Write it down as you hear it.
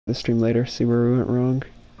the stream later, see where we went wrong.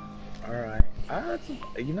 Alright.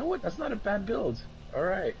 You know what? That's not a bad build.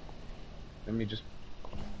 Alright. Let me just...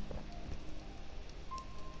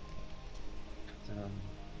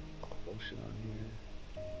 Potion on here.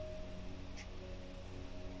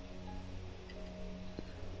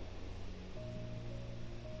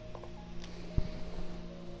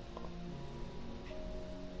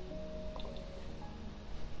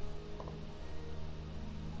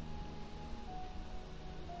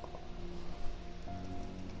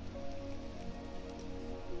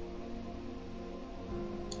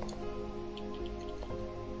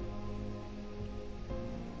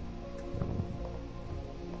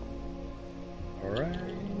 Alright,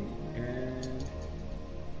 and...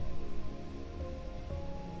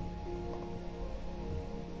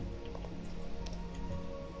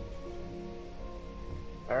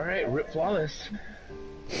 Alright, rip flawless.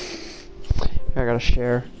 I gotta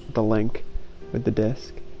share the link with the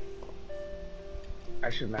disc. I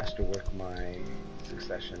should masterwork my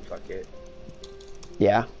succession, fuck it.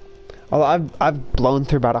 Yeah. Although I've blown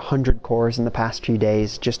through about 100 cores in the past few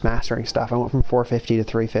days just mastering stuff. I went from 450 to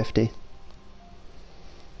 350.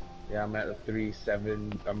 Yeah, I'm at a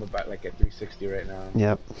 3.7. I'm about like at 360 right now.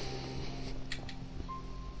 Yep.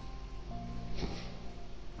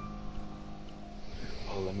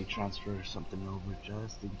 Oh, let me transfer something over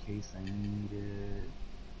just in case I need it.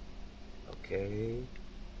 Okay.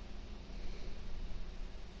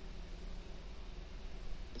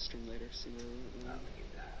 Stream later, see where we went wrong.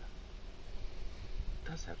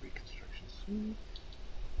 Does have reconstruction, sweet.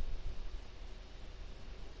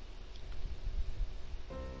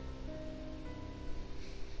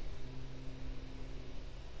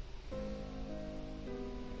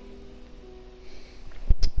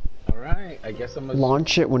 Alright, I guess I'm gonna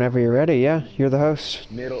launch it whenever you're ready, yeah. You're the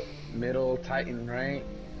host. Middle Titan, right?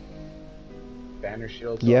 Banner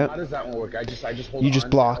shield. So yeah. How does that one work? I just hold on. You just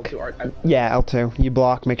block. L2, yeah, L2. You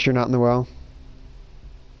block, make sure you're not in the well.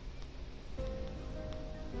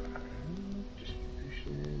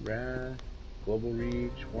 Distribution, wrath, global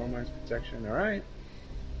reach, Warmind's protection. Alright.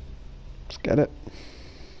 Let's get it.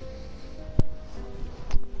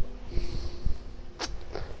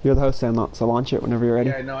 You're the host, Sandlot, so launch it whenever you're ready.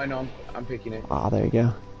 Yeah, no, I know. I'm picking it. Ah, there you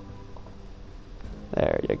go.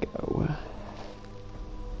 There you go.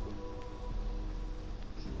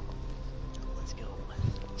 Let's go.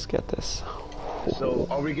 Let's get this. So,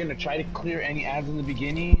 are we gonna try to clear any ads in the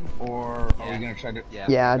beginning, or are we gonna try to?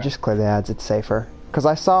 Yeah, just clear the ads. It's safer. Because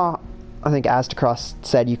I saw, I think Aztecross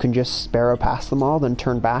said you can just sparrow past them all, then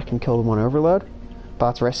turn back and kill the one overload. But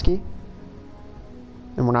that's risky.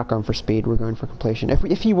 And we're not going for speed, we're going for completion.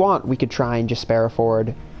 If you want, we could try and just sparrow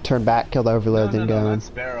forward, turn back, kill the overload, then go. No, not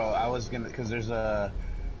sparrow. I was gonna, because there's a...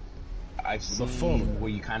 I've seen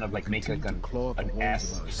where you kind of like make like an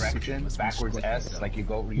S direction, backwards S, like you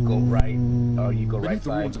go right, you go right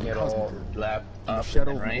side, middle, left, up,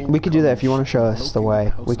 and right. We could do that if you want to show us the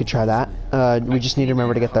way. We could try that. We just need to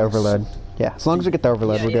remember to get the overload. Yeah, as long as we get the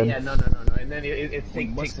overload, we're good. Yeah, no. And then it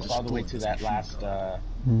takes us all the way to that last,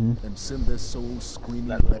 and send their souls screaming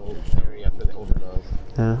that little area for the overload.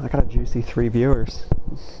 I got a juicy 3 viewers.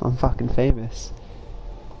 I'm fucking famous.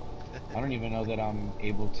 I don't even know that I'm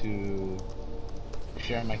able to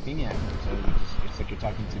share my thing yet. So it's like you're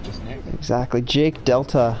talking to just Nick. Exactly. Jake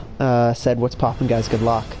Delta said, "What's poppin', guys? Good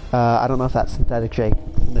luck." I don't know if that's synthetic Jake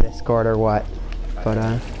in the Discord or what,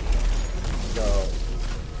 but So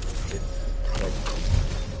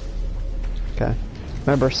okay.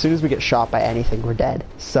 Remember, as soon as we get shot by anything, we're dead.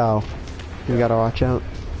 So we gotta watch out.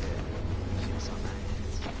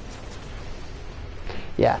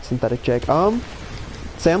 Yeah, it's synthetic Jake.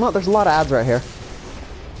 Sandlot, there's a lot of ads right here.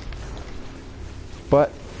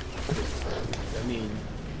 But I mean,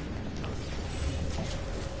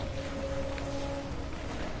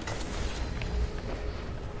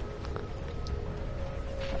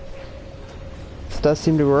 this does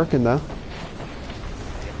seem to be working though.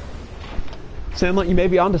 Sandlot, you may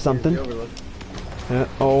be onto something. Yeah.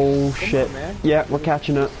 Oh shit. Yeah, we're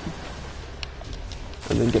catching up.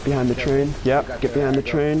 And then get behind the train. Yep, get behind the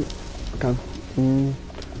train. Okay.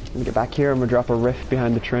 Let me get back here. I'm gonna drop a rift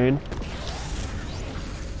behind the train.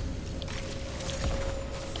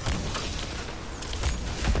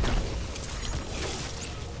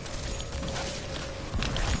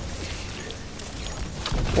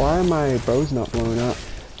 Why are my bows not blowing up?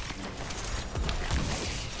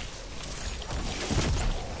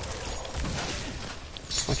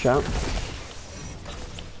 Watch out.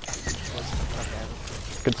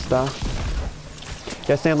 Good stuff.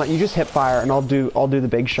 Yeah, Sandlot, you just hip fire and I'll do the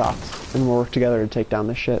big shots and we'll work together to take down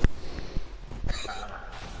this shit.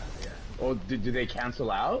 Oh Oh, do they cancel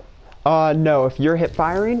out? No, if you're hip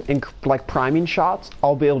firing and like priming shots,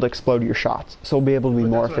 I'll be able to explode your shots. So we'll be able to be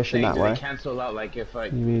more efficient that way. Do they cancel out like if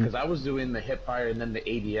like, because I was doing the hip fire and then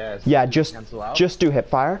the ADS. Yeah, just do hip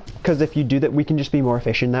fire. Because if you do that, we can just be more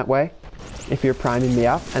efficient that way. If you're priming me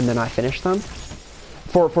up and then I finish them.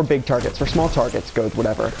 For big targets, for small targets goes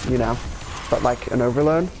whatever, you know. But like an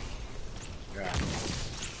overload. Yeah.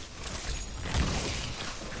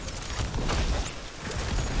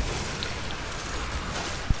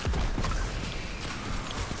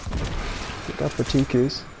 Look out for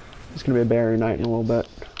Ticus. It's gonna be a barrier night in a little bit.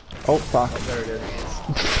 Oh fuck. There it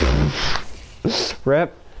is.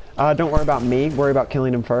 Rip. Don't worry about me. Worry about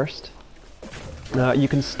killing him first. You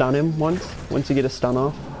can stun him once. Once you get a stun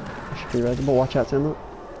off, it should be reasonable. Watch out, Sandlot.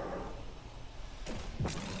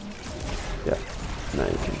 Yep. Now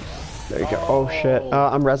you can. There you go. Oh shit.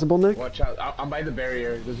 I'm resable, Nik. Watch out. I'm by the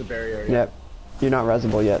barrier. There's a barrier. Yeah. Yep. You're not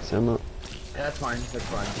resable yet, Sandlot. Yeah, that's fine. That's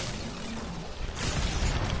fine.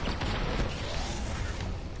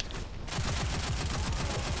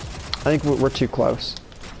 I think we're too close.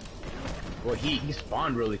 Well, he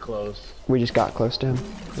spawned really close. We just got close to him.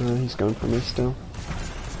 He's going for me still.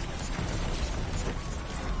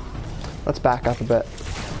 Let's back up a bit.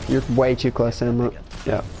 You're way too close, Sandlot.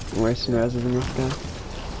 Yeah, I'm wasting reses in this guy.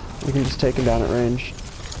 We can just take him down at range.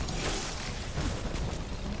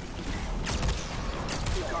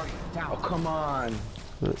 Oh, come on.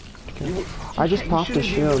 Okay. I just popped his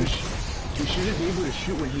shield. You shouldn't be able to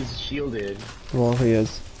shoot when he's shielded. Well, he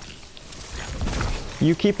is.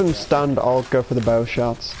 You keep him stunned, I'll go for the bow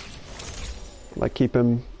shots. Like, keep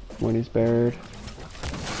him when he's buried.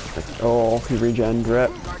 Oh, he regened, rip.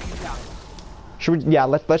 Should we, yeah,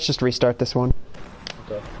 let's just restart this one.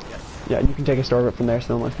 Okay. Yeah, you can take a store whip from there,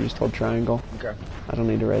 so unless you just hold triangle. Okay. I don't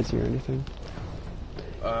need to raise you or anything.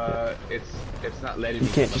 It's not letting you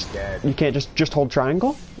me can't just dead. You can't just hold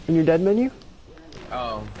triangle in your dead menu?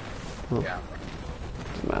 Oh. Yeah.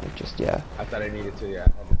 Doesn't matter, just yeah. I thought I needed to, yeah.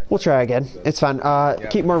 We'll try again. It's fine.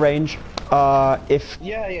 Keep more range. If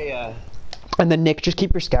Yeah. And then Nik, just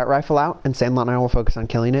keep your scout rifle out, and Sandlot and I will focus on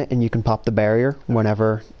killing it, and you can pop the barrier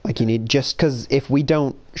whenever like you need. Just because if we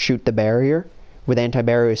don't shoot the barrier with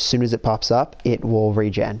anti-barrier as soon as it pops up, it will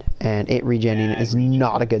regen, and it regenning is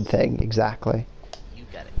not a good thing. Exactly. You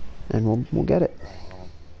got it. And we'll get it.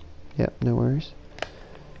 Yep, no worries.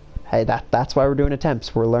 Hey, that's why we're doing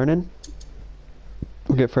attempts. We're learning.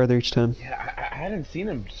 We'll get further each time. Yeah, I hadn't seen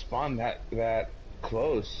him spawn that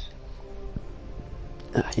close.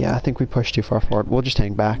 Yeah, I think we pushed too far forward. We'll just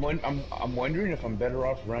hang back. I'm wondering if I'm better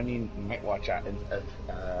off running Night Watch after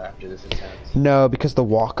this attempt. No, because the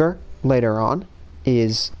walker later on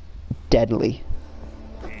is deadly.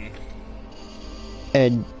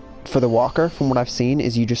 And for the walker, from what I've seen,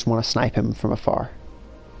 is you just want to snipe him from afar.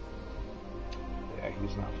 Yeah,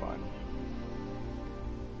 he's not fun.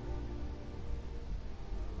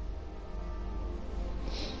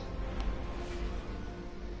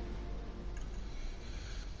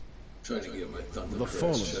 Trying to get my thunder. The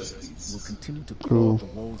fallen will continue to claw the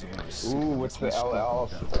walls of our city. Ooh, what's the LL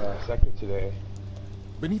sector today?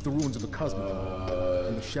 Beneath the ruins of the Cosmodrome,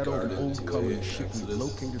 in the shadow of an old colony ship, we've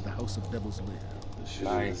located the House of Devil's Lair.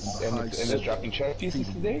 Nice. And it's dropping chest pieces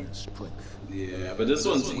today? Yeah, but this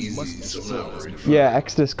one's easy, so I'm not worried. Yeah,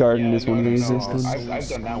 Exodus Garden is one of the easiest ones. I've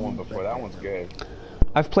done that one before. That one's good.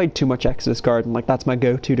 I've played too much Exodus Garden. Like, that's my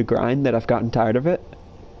go-to to grind that I've gotten tired of it.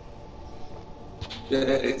 Yeah,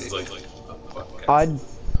 it's like I'd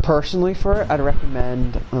personally for it, I'd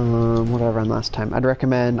recommend what did I run last time? I'd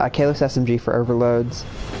recommend Kalos SMG for overloads.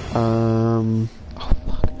 Oh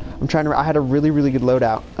fuck. I'm trying to I had a really good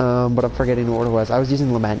loadout, but I'm forgetting what it was. I was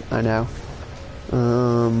using Lament, I know.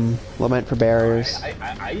 Lament for barriers.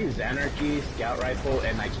 I used Anarchy, Scout Rifle,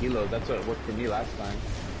 and Kilo. That's what worked for me last time.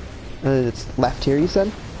 It's left here, you said?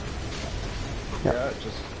 Yep. Yeah,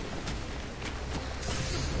 just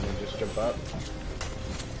jump up.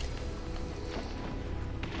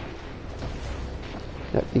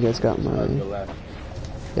 Yep, you guys got my...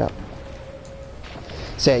 Yep.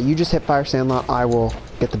 So yeah, you just hit fire Sandlot, I will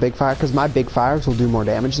get the big fire, because my big fires will do more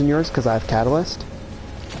damage than yours, because I have Catalyst.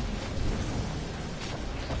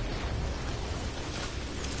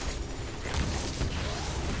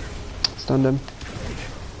 Stunned him.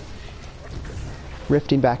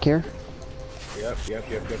 Rifting back here. Yep.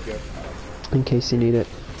 In case you need it.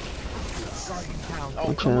 Oh,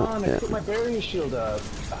 Watch come out. on, I put my barrier shield up.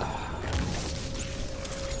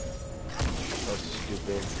 So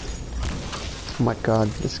stupid. Oh my god,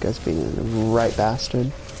 this guy's being a right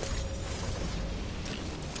bastard.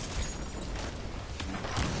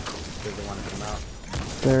 Doesn't want to come out.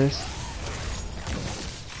 There's.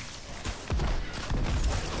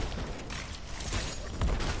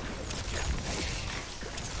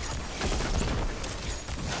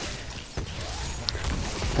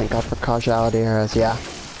 Thank God for causality arrows, yeah.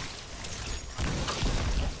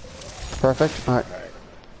 Perfect, alright.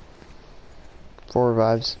 4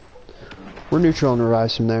 revives. We're neutral on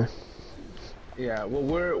revives from there. Yeah,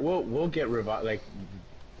 well, we'll get like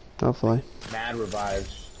Hopefully. mad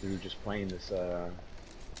revives through just playing this.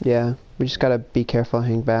 Yeah, we just gotta be careful,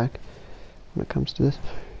 hang back when it comes to this.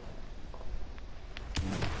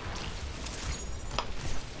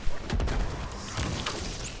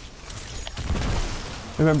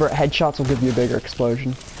 Remember, headshots will give you a bigger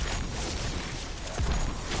explosion.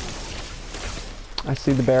 I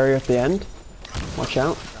see the barrier at the end. Watch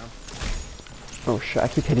out. Oh shit, I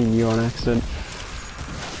keep hitting you on accident.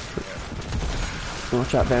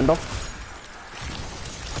 Watch out, Vandal.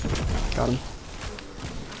 Got him.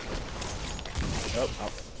 Oh,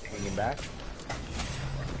 hanging back.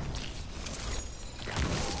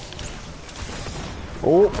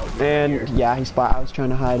 Oh, and yeah, he spot. I was trying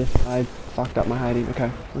to hide. I fucked up my hiding. Okay,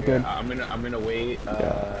 we're good. I'm gonna wait.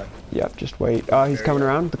 Yep, just wait. Oh, he's coming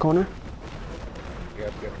around the corner.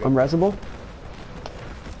 Yep. I'm resable.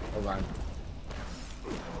 Hold on.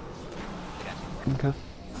 Okay.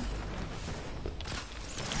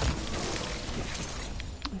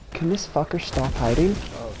 Can this fucker stop hiding?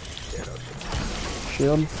 Oh shit!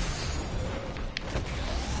 Shield.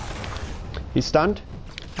 He's stunned.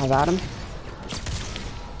 I've at him.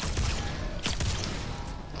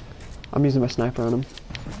 I'm using my sniper on him.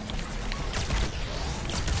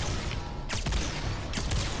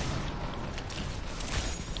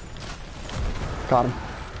 Got him.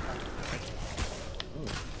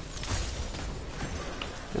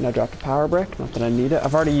 And I dropped a power brick. Not that I need it.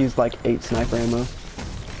 I've already used like 8 sniper ammo.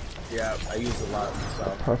 Yeah, I used a lot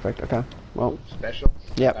myself. Perfect. Okay. Well. Special?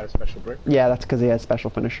 Yep. Got a special brick? Yeah, that's because he had special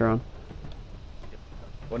finisher on.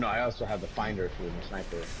 Well, no, I also have the finder for the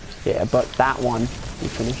sniper. Yeah, but that one, he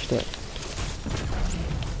finished it.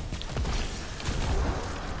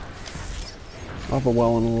 I'll have a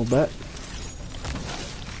well in a little bit.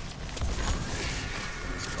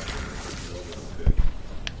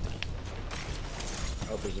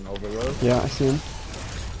 Oh, there's an overload? Yeah, I see him.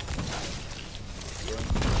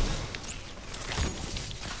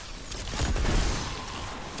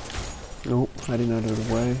 Nope, hiding out of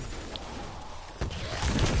the way.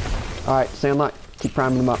 Alright, Sandlot, keep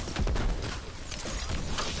priming them up.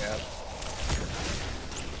 Yeah.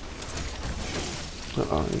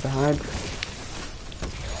 Uh-oh, I need to hide.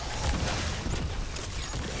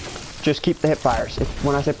 Just keep the hip fires.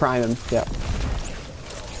 When I say prime them, yeah.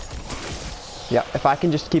 Yeah, if I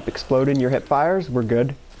can just keep exploding your hip fires, we're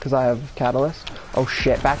good. Because I have catalyst. Oh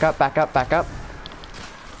shit, back up, back up, back up.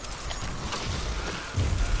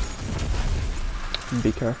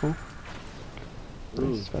 Be careful.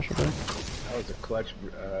 Nice, special break. That was a clutch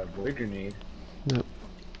void grenade. Yep.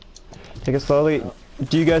 Take it slowly.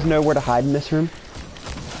 Do you guys know where to hide in this room?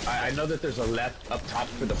 I know that there's a left up top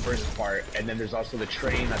for the first part, and then there's also the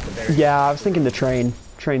train at the very Yeah, I was thinking the train.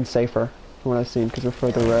 Train's safer from what I've seen because we're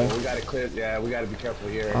further away. We gotta clear, yeah, we gotta be careful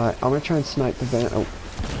here. Alright, I'm gonna try and snipe the van. Oh.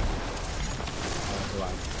 Hold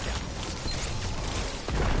on.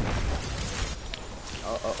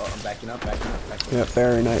 Oh, I'm backing up. Yep,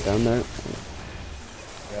 very night down there.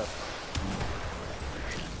 Yep.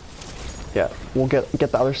 Yeah, we'll get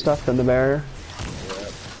the other stuff, then the barrier.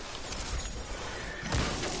 Yep.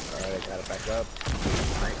 Alright, gotta back up.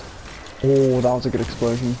 Nice. Oh, that was a good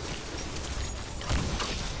explosion.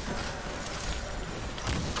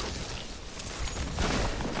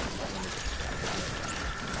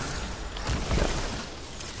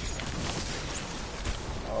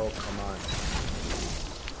 Oh, come on.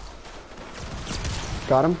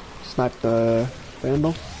 Got him. Snipe the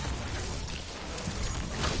vandal.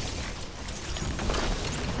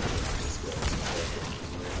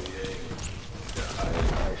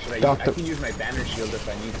 I can use my banner shield if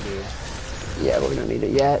I need to. Yeah, we're gonna need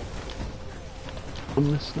it yet. I'm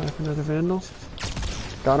gonna snipe another vandal.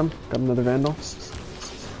 Got him. Got another vandal.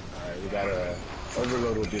 Alright, we gotta...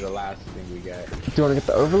 Overload will be the last thing we get. Do you want to get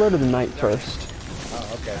the overload or the knight first?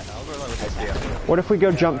 Oh, okay. What if we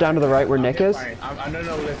go jump down to the right where Nik is? No,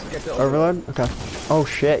 let's get the overload. Okay. Oh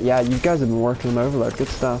shit, yeah, you guys have been working on overload. Good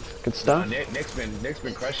stuff. Good stuff. Nick's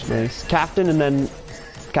been crushing Nice. Captain and then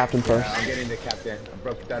captain first. I'm getting the captain. I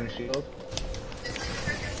broke down the shield.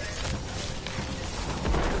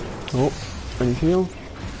 Oh, any heal?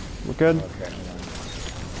 We're good. Okay,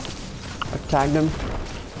 I've tagged him.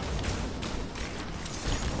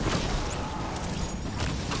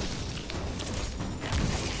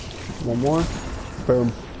 One more.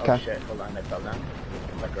 Boom. Okay. Oh shit, hold on, I fell down.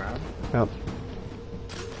 Back around. Yep.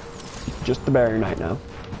 Just the barrier knight now.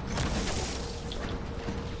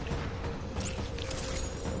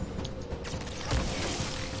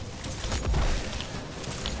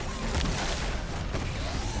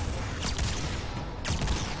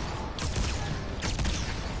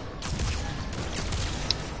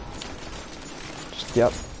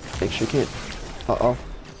 Yep. Make sure you can't. Uh-oh.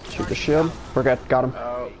 Shoot the shield. We're good. Got him.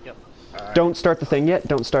 Yep. Don't start the thing yet.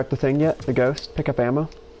 Don't start the thing yet. The ghost. Pick up ammo.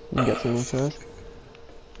 You can get some of those.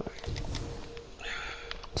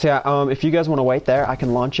 So yeah, if you guys want to wait there, I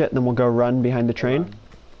can launch it, and then we'll go run behind the train.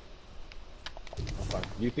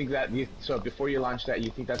 You think that, so before you launch that,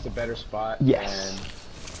 you think that's a better spot? Yes.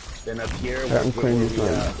 And then up here,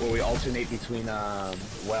 where we alternate between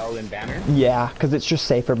well and banner? Yeah, because it's just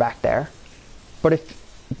safer back there. But if,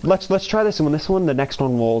 let's try this one, the next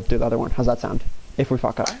one we'll do the other one. How's that sound? If we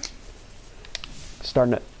fuck up.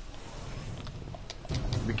 Starting it.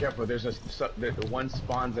 Be careful, there's one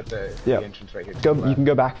spawns at the entrance right here. You can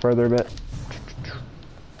go back further a bit.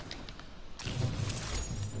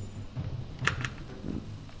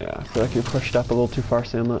 Yeah, I feel like you're pushed up a little too far,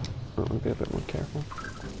 Sandlot. I want to be a bit more careful.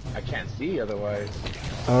 I can't see otherwise.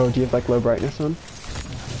 Oh, do you have like low brightness on?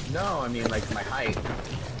 No, I mean like my height.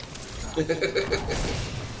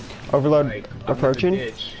 Overload like,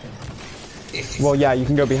 approaching? Well, yeah, you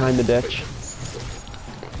can go behind the ditch.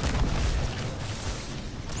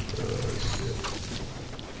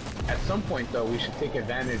 At some point, though, we should take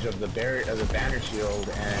advantage of the banner shield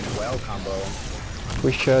and well combo.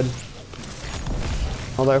 We should.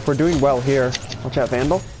 Although if we're doing well here, watch out,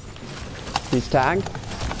 Vandal. He's tagged.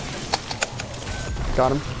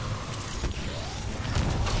 Got him.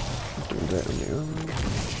 Doing great on you.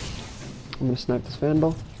 I'm gonna snipe this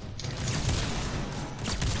Vandal.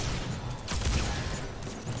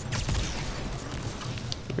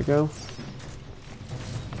 There we go.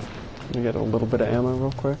 Let me get a little bit of ammo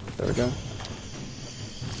real quick. There we go.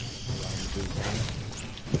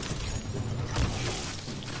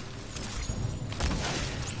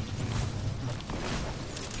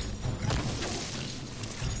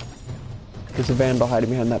 There's a Vandal hiding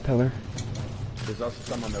behind that pillar. There's also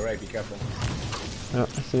some on the right, be careful. Oh,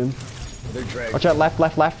 I see him. They're dragged. Watch out,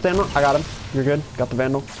 left, Vandal. I got him. You're good. Got the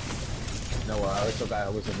Vandal. No, I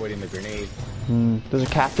was avoiding the grenade. There's a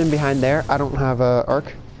captain behind there. I don't have a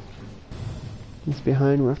arc. He's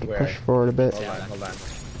behind. We'll have to push forward a bit. Hold on.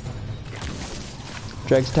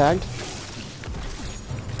 Drag's tagged.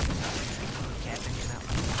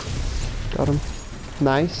 Got him.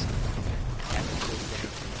 Nice.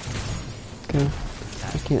 Okay.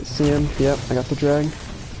 I can't see him. Yep, I got the drag.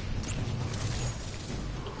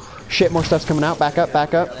 Shit, more stuff's coming out. Back up.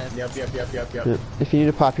 Yep. If you need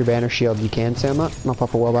to pop your banner shield, you can, Sandlot. And I'll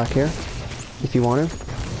pop a well back here. If you want to.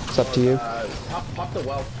 It's up to you. Pop the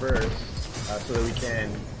well first, so that we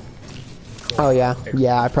can... Oh, yeah.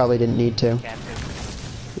 Yeah, I probably didn't need to.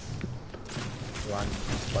 Run.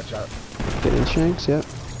 Watch out. Getting Shanks, yep.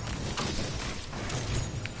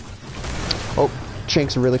 Oh,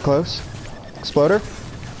 Shanks are really close. Exploder?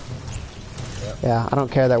 Yep. Yeah, I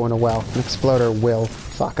don't care that went a well. An exploder will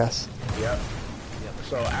fuck us. Yep.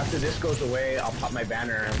 So after this goes away, I'll pop my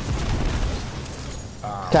banner.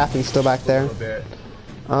 Captain's still back there.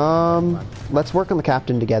 Let's work on the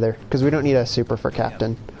captain together, because we don't need a super for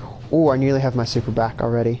captain. Oh, I nearly have my super back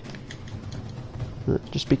already.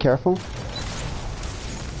 Just be careful.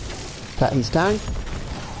 He's tagged.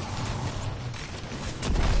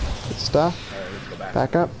 Good stuff. Alright, let's go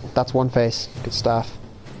Back up. That's one face. Good stuff.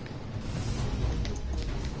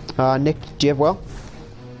 Nik, do you have well?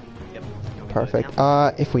 Yep. Perfect.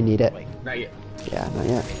 If we need it. Not yet. Yeah, not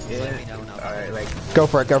yet. Alright, like... Go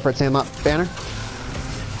for it, Sandlot. Banner.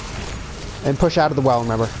 And push out of the well,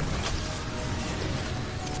 remember.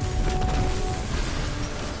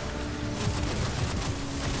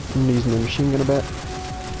 I'm using the machine gun a bit.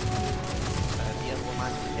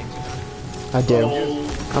 I do.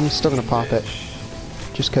 I'm still gonna pop it.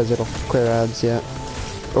 Just because it'll clear ads, yeah.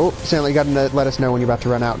 Oh, Sandlot, you gotta let us know when you're about to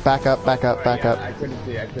run out. Back up. I couldn't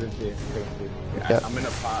see. Yeah. I'm gonna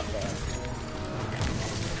pop.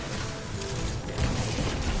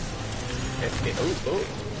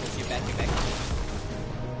 Get back.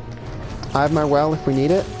 I have my well if we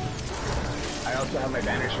need it. I also have my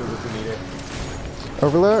banner shield if we need it.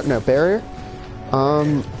 Overload? No, barrier. So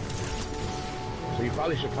you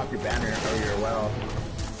probably should pop your banner or your well.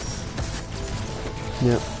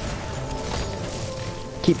 Yep.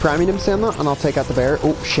 Keep priming him, Sandlot, and I'll take out the barrier.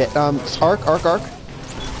 Oh, shit. Arc.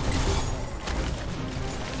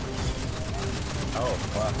 Oh,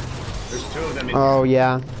 fuck. There's two of them in Oh,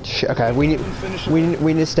 yeah. Okay, we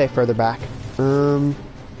need to stay further back.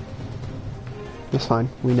 That's fine.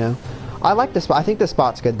 We know. I like this spot. I think this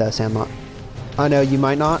spot's good, though, Sandlot. I know you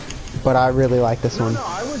might not, but I really like this one. No,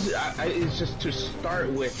 it's just to start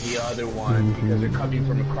with the other one, because they're coming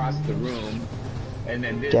from across the room. and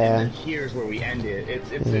then Yeah. and then here's where we end it. It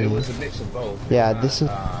was a mix of both. Yeah, this is...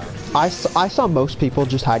 I saw most people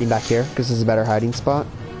just hiding back here, because this is a better hiding spot.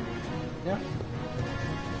 Yeah.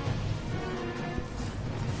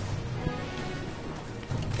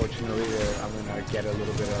 Fortunately, I'm gonna get a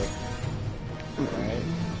little bit of... Alright.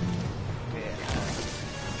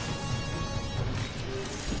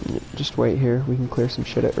 Just wait here, we can clear some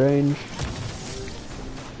shit at range.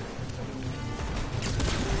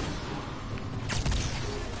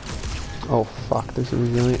 Oh fuck, there's a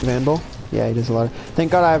resilient vandal. Yeah, he does a lot of...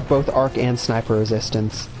 Thank god I have both arc and sniper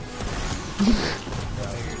resistance.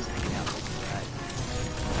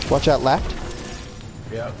 Watch out left.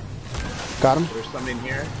 Yep. Got him. There's some in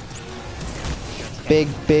here. Big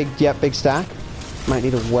stack. Might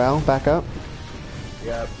need a well, back up.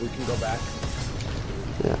 Yep, we can go back.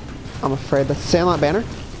 Yeah. I'm afraid that's Sandlot banner.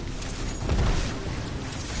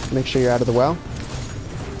 Make sure you're out of the well.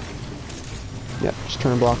 Yep, just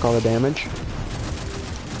trying to block all the damage.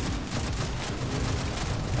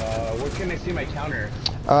 Where can I see my counter?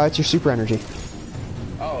 It's your super energy.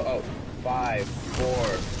 Oh. 5, 4,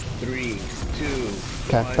 3, 2,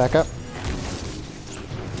 Okay, 1. back up.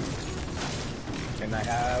 And I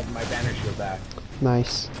have my banner shield back.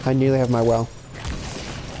 Nice. I nearly have my well.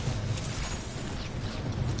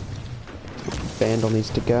 Vandal needs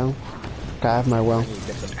to go. Okay, I have my well. I need to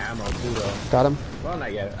get some ammo too though. Got him. Well,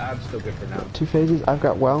 not yet. I'm still good for now. 2 phases. I've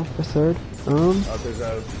got well for third. Oh, there's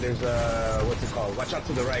a, what's it called? Watch out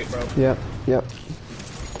to the right, bro. Yep.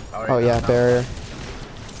 All right, Oh yeah, barrier.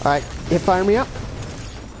 Alright, hit fire me up.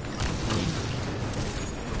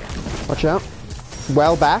 Watch out.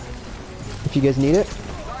 Well back. If you guys need it.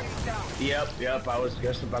 Yep, I was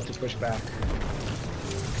just about to push back.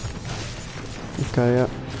 Okay, yep.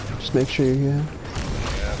 Just make sure you... Yeah.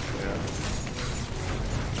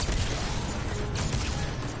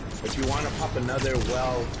 If you want to pop another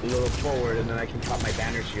well a little forward, and then I can pop my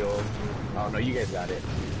banner shield. Oh no, you guys got it.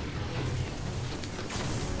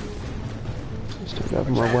 Just grab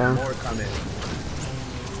more well. More coming.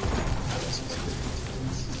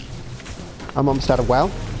 I'm almost out of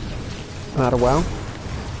well. I'm out of well.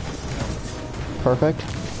 Perfect.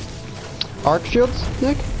 Arc shields,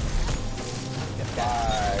 Nick?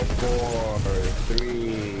 5, 4,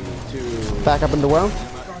 3, 2. Back up into well.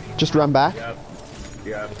 Just run back. Yep.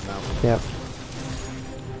 No. Yep.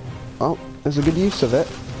 Oh, there's a good use of it.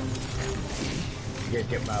 You guys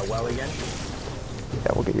get my well again?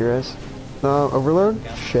 Yeah, we'll get your res. Overload?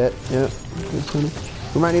 Yeah. Shit, yeah.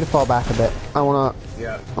 We might need to fall back a bit.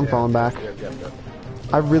 I'm falling back. Yep.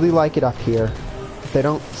 I really like it up here. They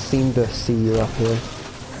don't seem to see you up here.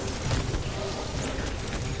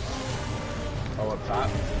 Oh, up top?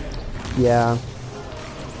 Yeah.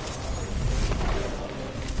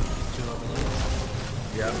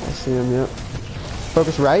 Yep. I see him, yep.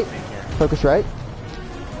 Focus right. Focus right.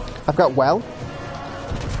 I've got well.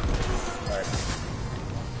 Alright.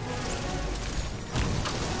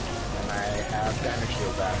 And I have banner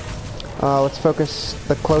shield back. Let's focus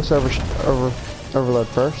the close overload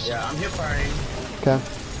first. Yeah, I'm hip firing. Okay.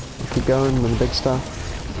 Keep going with the big stuff.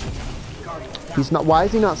 He's not. Why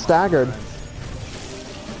is he not staggered?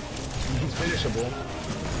 He's finishable.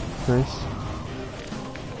 Nice.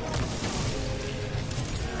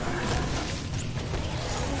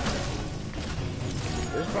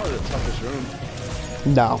 This is probably the toughest room.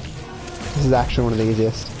 No. This is actually one of the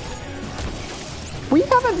easiest. We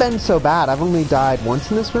haven't been so bad. I've only died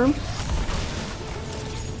once in this room.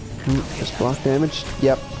 Just block damage.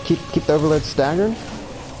 Yep. Keep the overload staggered. 5,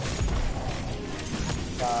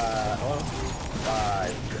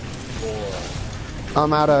 4.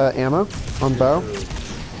 I'm out of ammo on bow.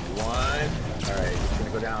 1. Alright, it's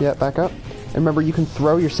gonna go down. Yep, back up. And remember, you can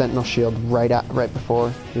throw your sentinel shield right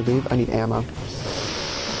before you leave. I need ammo.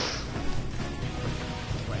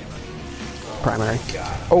 Primary.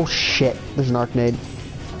 Oh shit! There's an arc nade.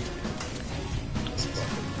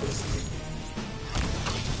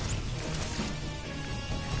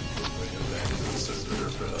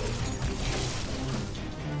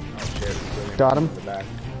 Got him.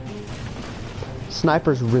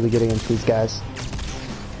 Sniper's really good against these guys.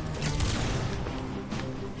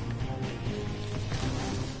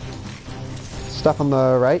 Stuff on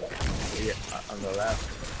the right. Yeah, on the left.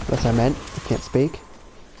 That's what I meant. I can't speak.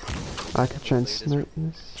 I could try and snipe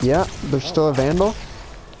this. Yeah, there's still a vandal.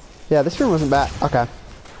 Yeah, this room wasn't bad. Okay.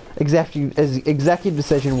 Executive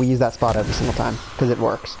decision, we use that spot every single time, because it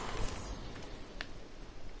works.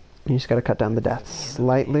 You just gotta cut down the deaths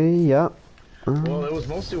slightly, yep. Well, it was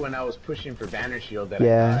mostly when I was pushing for banner shield that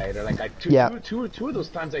Yeah. I died. Or like two of those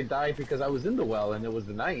times I died because I was in the well and it was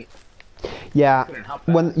the night. Yeah, couldn't help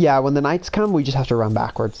when that. when the knights come, we just have to run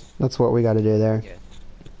backwards. That's what we got to do there. Yeah.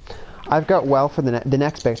 I've got well for the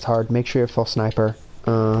next bit's hard. Make sure you're full sniper.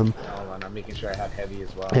 Hold on, I'm making sure I have heavy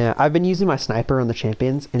as well. Yeah, I've been using my sniper on the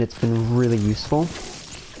champions, and it's been really useful.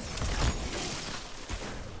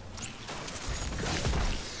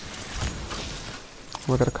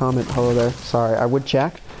 I got a comment. Hello there. Sorry, I would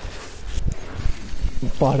check.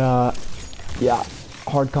 But, yeah,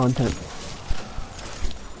 hard content.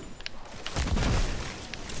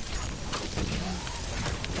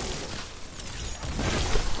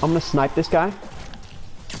 I'm gonna snipe this guy. I'm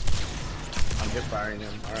just firing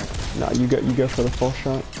him. Alright. No, you go for the full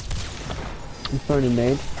shot. I'm throwing a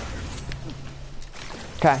nade.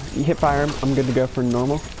 Okay, you hit fire him. I'm good to go for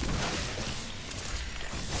normal.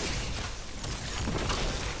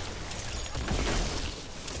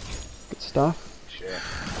 Good stuff. Shit.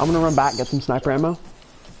 I'm gonna run back, get some sniper ammo.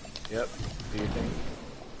 Yep. Do you think?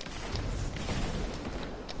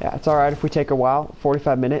 Yeah, it's alright if we take a while.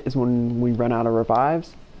 45 minutes is when we run out of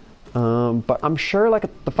revives. But I'm sure like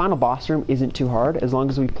the final boss room isn't too hard. As long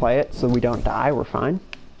as we play it so we don't die, we're fine.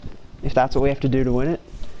 If that's what we have to do to win it.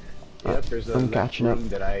 Yep, there's a I'm left catching room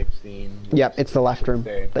up. that I've seen. Yep, it's the left room.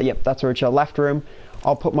 Yep, that's where we chill. Left room.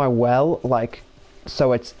 I'll put my well like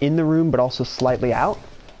so it's in the room but also slightly out.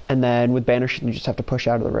 And then with banner shit you just have to push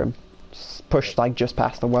out of the room. Just push like just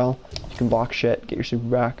past the well. You can block shit, get your super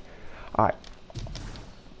back. Alright.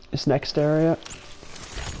 This next area.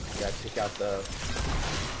 Yeah, take out the...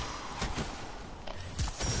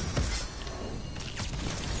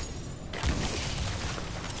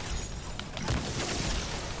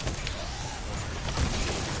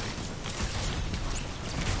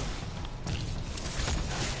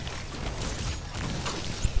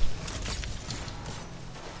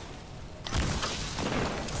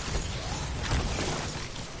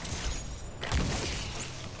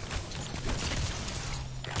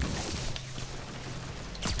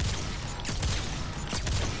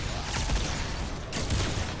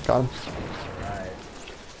 Got him. Right.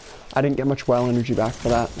 I didn't get much well energy back for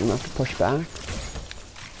that. I'm gonna have to push back.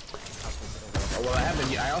 Oh, well,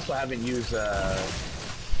 I also haven't used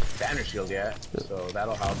banner shield yet, so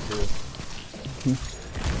that'll help too.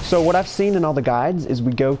 So what I've seen in all the guides is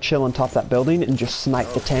we go chill on top of that building and just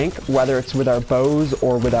snipe the tank, whether it's with our bows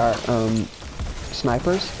or with our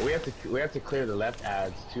snipers. We have to clear the left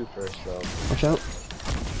ads too first, though. Watch out.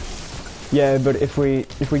 Yeah, but if we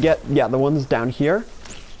get the ones down here.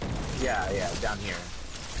 Yeah, down here,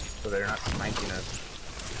 so they're not sniping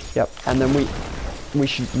us. Yep, and then we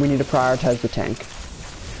need to prioritize the tank.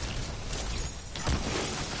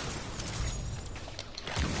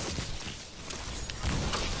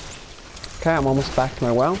 Okay, I'm almost back to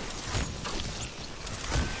my well.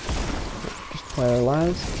 Just play our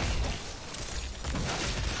lives.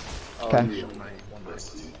 Okay. Alright,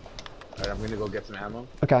 I'm gonna go get some ammo.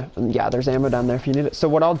 Okay, and yeah, there's ammo down there if you need it. So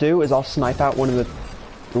what I'll do is I'll snipe out one of the...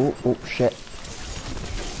 Ooh, shit.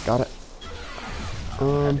 Got it.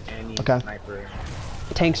 Okay. Sniper.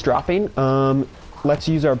 Tank's dropping. Let's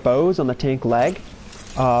use our bows on the tank leg.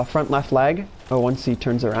 Front left leg. Oh, once he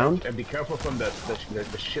turns around. And be careful from the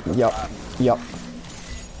ship. Yep.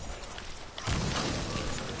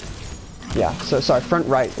 Yeah, so sorry, front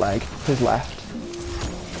right leg, his left.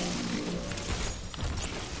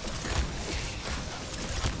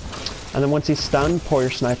 And then once he's stunned, pour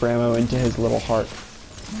your sniper ammo into his little heart.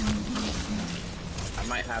 I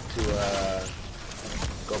might have to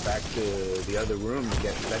go back to the other room to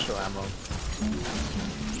get special ammo.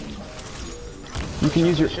 You can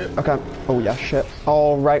use your... Okay. Oh yeah, shit.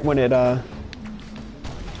 All right when it, I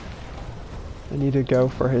need to go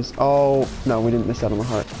for his... Oh, no, we didn't miss out on the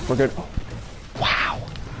heart. We're good. Oh, wow.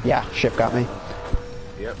 Yeah, ship got me.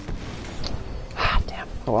 Yep. Ah, damn.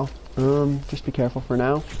 Oh well. Just be careful for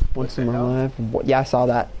now. Once I'm alive. Yeah, I saw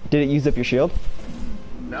that. Did it use up your shield?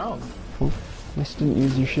 No. Oh, at least didn't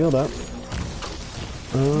use your shield up.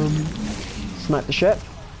 Snipe the ship.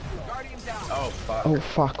 Oh, fuck. Oh,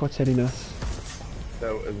 fuck. What's hitting us?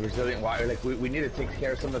 So, resilient wire, like, we need to take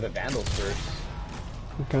care of some of the vandals first.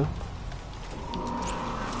 Okay.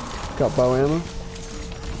 Got bow ammo.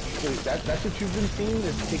 So that's what you've been seeing,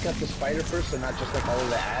 is take out the spider first and not just like all of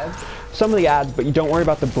the ads? Some of the ads, but you don't worry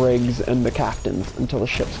about the brigs and the captains until the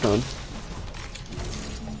ship's gone.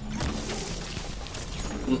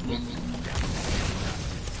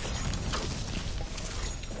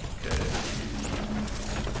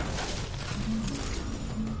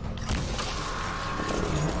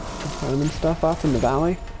 Climbing stuff up in the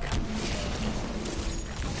valley.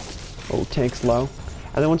 Oh, tank's low.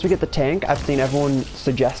 And then once we get the tank, I've seen everyone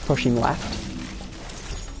suggest pushing left.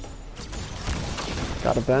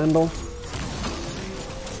 Got a vandal.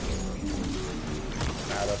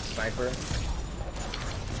 sniper.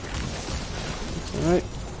 Alright.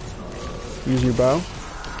 Use your bow.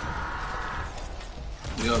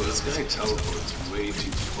 Yo, this guy teleports way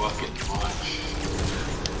too fucking much.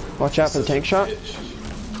 Watch out for the tank shot.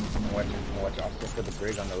 Watch also for the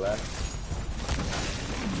brig on the left.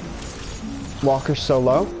 Walker's so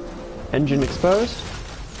low. Engine exposed.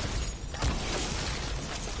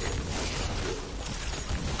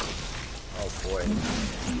 Oh boy.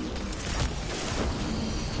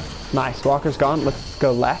 Nice. Walker's gone. Let's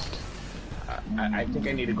go left. I think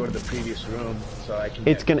I need to go to the previous room so I can.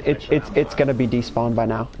 It's gonna be despawned by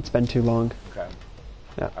now. It's been too long. Okay.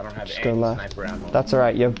 Yeah. I don't have Just any go left. sniper ammo. That's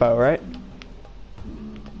alright. You have bow, right?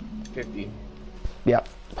 50. Yep.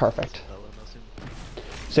 Perfect.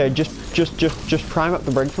 So just prime up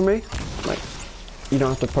the brig for me. Like, you don't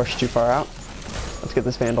have to push too far out. Let's get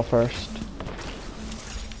this Vandal first.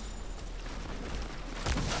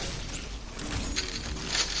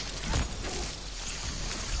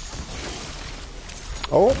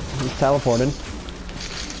 Oh, he's teleporting.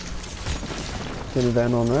 Get the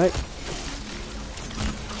Vandal on the right.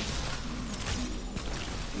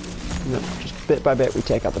 Yep, just bit by bit we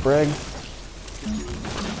take out the brig.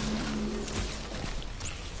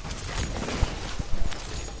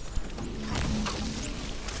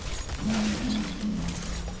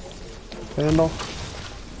 Vandal.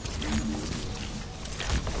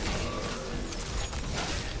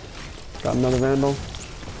 Got another Vandal.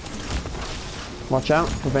 Watch out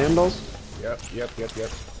for Vandals. Yep.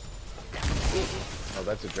 Oh,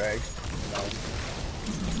 that's a drag. No.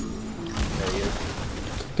 There he is.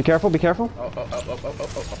 Be careful, be careful. Oh.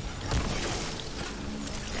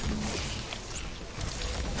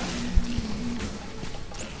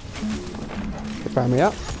 Fire me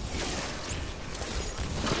up.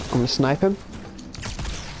 I'm gonna snipe him.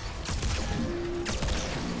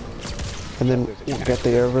 And then we'll get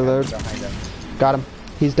the overload. Got him.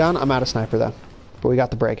 He's done. I'm out of sniper though. But we got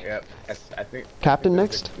the break. Yep. I think. Captain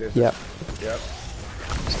next? Yep. Yep.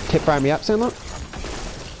 Tip fire me up, Sandlot.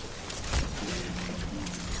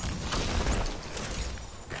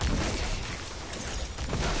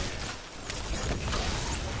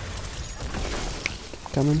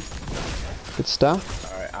 Coming. Good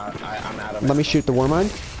stuff. Alright, I'm out of it. Let me shoot the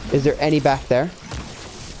Warmind. Is there any back there?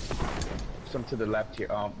 Some to the left here.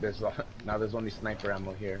 Now there's only sniper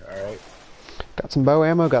ammo here. Alright. Got some bow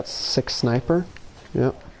ammo, got 6 sniper.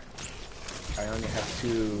 Yep. I only have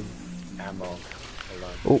 2 ammo. Hold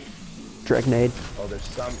on. Oh, Dragnade. Oh, there's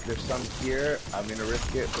some here. I'm gonna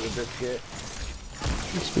risk it for the biscuit.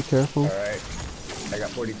 Just be careful. Alright. I got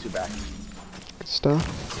 42 back. Good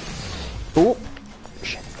stuff. Oh,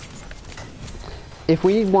 shit. If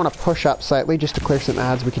we want to push up slightly just to clear some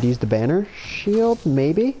ads, we could use the banner shield,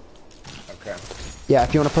 maybe? Okay. Yeah,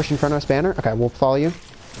 if you want to push in front of us, banner. Okay, we'll follow you.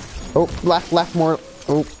 Oh, left more.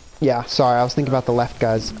 Oh, yeah, sorry, I was thinking about the left,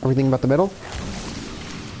 guys. Are we thinking about the middle?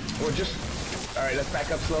 Or just... Alright, let's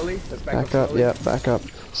back up slowly. Let's Back up, yeah, back up.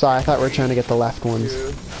 Sorry, I thought we were trying to get the left ones.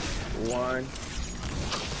 2, 1.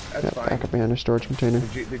 That's Yeah, fine. back up behind a storage container.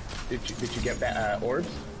 Did you get orbs?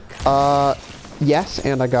 Yes,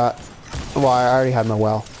 and I got... Well, I already had my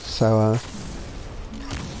well, so,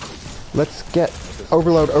 let's get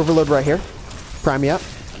overload right here. Prime me up.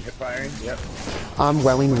 I'm hip firing, yep. I'm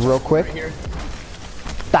welling real quick. Right here.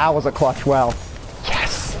 That was a clutch well.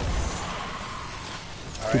 Yes!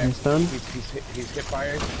 Alright. He's done. He's hip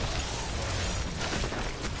fired.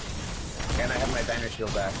 And I have my banner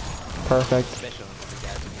shield back. Perfect.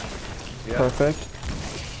 Yep. Perfect.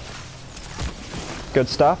 Good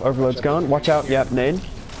stuff. Overload's gone. Watch out. Yep, nade.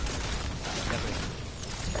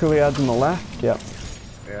 Coolie ads on the left. Yep.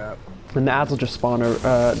 Yep. And the ads will just spawn.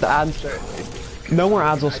 The ads. No more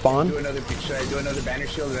ads will spawn. Should I do another banner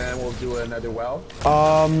shield and then we'll do another well?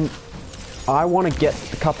 I want to get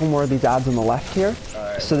a couple more of these ads on the left here,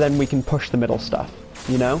 so then we can push the middle stuff.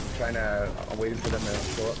 You know? I'm waiting for them to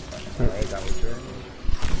show up. Alright, that was turn.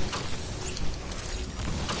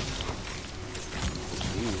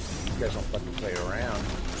 Jeez, these guys don't fucking play around.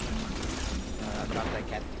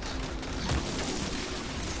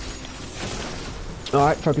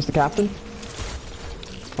 Alright, focus the captain.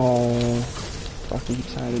 Oh, fucking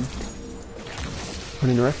excited.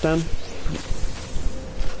 Putting the rift down.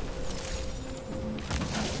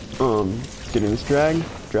 Getting this drag.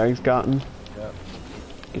 Drag's gotten. Yep.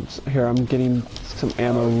 Here, I'm getting some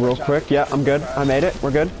ammo real quick. Yeah, I'm good. I made it.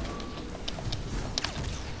 We're good.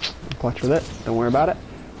 Clutch with it. Don't worry about it.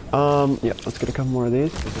 Yep, let's get a couple more of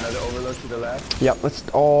these. There's another overload to the left. Yep, let's...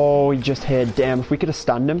 Oh, he just hit. Damn, if we could have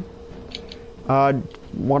stunned him.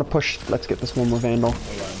 Want to push... Let's get this one more Vandal.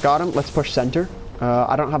 Got him. Let's push center.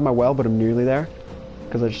 I don't have my well, but I'm nearly there.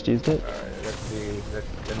 because I just used it. Alright, let's see.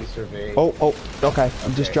 Let me survey. Oh, okay.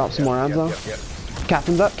 Just drop some more ads off. Yep.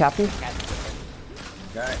 Captain's up, Captain.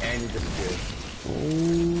 And he disappeared. Oh,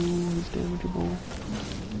 he's damageable.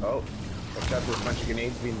 Oh, watch out, there's a bunch of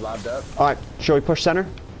grenades being lobbed up. Alright, shall we push center?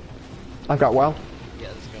 I've got well. Yeah,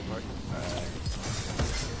 let's go for it.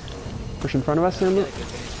 Push in front of us, Sandlot.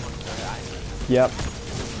 Yep.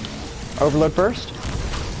 Overload first?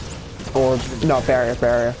 Or, no,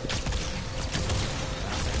 barrier.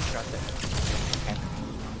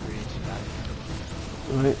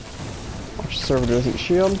 Alright. Watch the server doesn't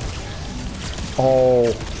shield.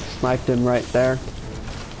 Oh, sniped him right there.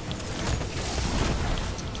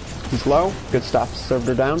 He's low. Good stuff.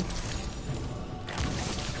 Servitor down.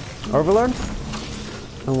 Overload.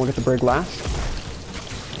 And we'll get the brig last.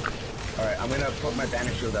 Alright, I'm gonna put my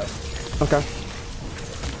banner shield up. Okay.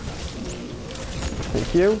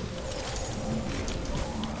 Thank you.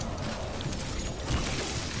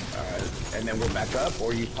 Alright, and then we'll back up,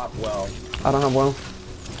 or you pop well. I don't have well.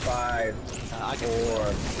 5,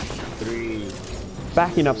 4, 3,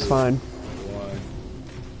 Backing up's fine. 1.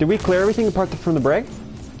 Did we clear everything apart from the brig?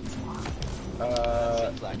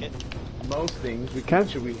 Like it. Most things. Okay.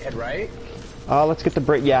 Should we head right? Let's get the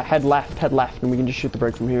brig. Yeah, head left, and we can just shoot the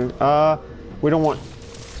brig from here. We don't want.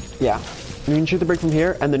 Yeah, we can shoot the brig from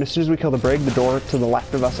here, and then as soon as we kill the brig, the door to the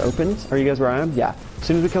left of us opens. Are you guys where I am? Yeah. As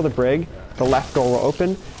soon as we kill the brig, the left door will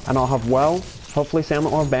open, and I'll have well. Hopefully,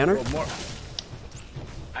 Sandlot will have banner. Oh, more.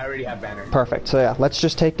 I already have banner. Perfect. So yeah, let's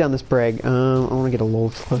just take down this brig. I want to get a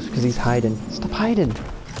little close because he's hiding. Stop hiding.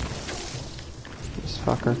 This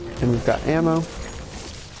fucker. And we've got ammo.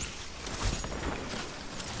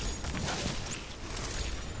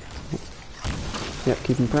 Yep,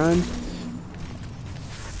 keep him primed.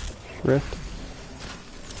 Rift.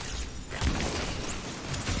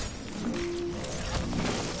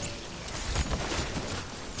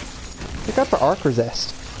 Look out for arc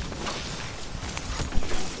resist.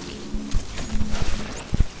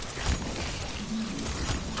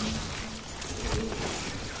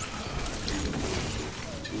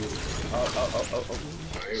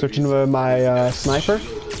 Switching to my sniper.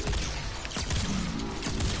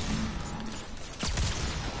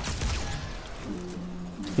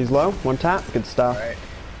 He's low. One tap. Good stuff. Alright.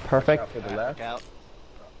 Perfect. Out for the left. Out.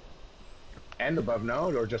 And above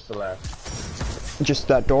node, or just the left? Just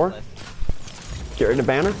that door. Get rid of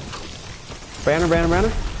banner.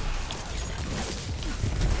 Banner.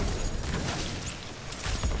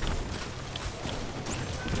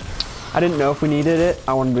 I didn't know if we needed it.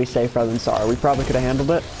 I wanted to be safe rather than sorry. We probably could have handled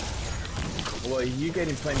it. Well, you're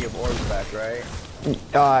getting plenty of orbs back, right?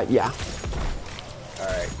 Yeah.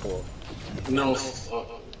 Alright, cool. No.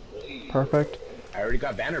 Perfect. I already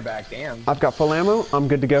got banner back, damn. I've got full ammo. I'm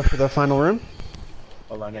good to go for the final room.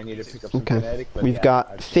 Hold on, I need to pick up some Okay. kinetic. But We've yeah,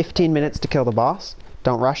 got 15 minutes to kill the boss.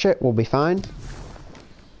 Don't rush it. We'll be fine.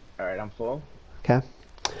 Alright, I'm full. Okay.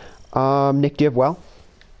 Nik, do you have well?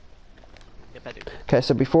 Yep, I do. Okay,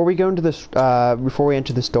 so before we go into this, before we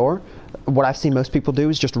enter this door, what I've seen most people do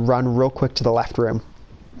is just run real quick to the left room.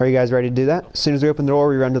 Are you guys ready to do that? As soon as we open the door,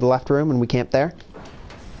 we run to the left room and we camp there.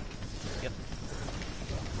 Yep.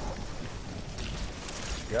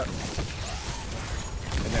 Yep.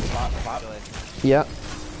 And then pop. Yep.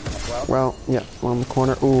 Well. Yeah, on the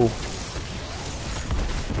corner. Ooh.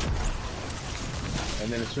 And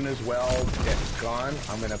then as soon as well gets gone,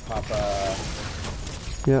 I'm gonna pop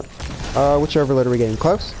Yep. Which overload are we getting?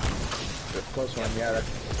 Close? the close one. Yeah, that's,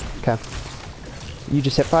 Okay. You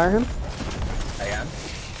just hit fire him? I am.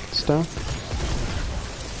 Stuff.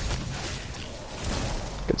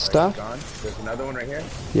 Good Alright, stuff. gone. There's another one right here.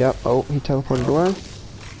 Yep. Oh, he teleported away.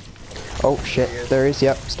 Oh shit. There he is.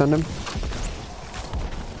 Yep. Stunned him.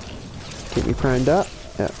 Keep me primed up.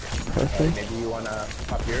 Yep. Perfect. Maybe you wanna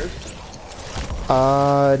pop yours?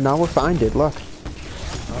 No, we're fine, dude. Look.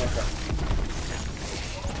 Oh, okay.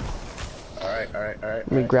 Alright.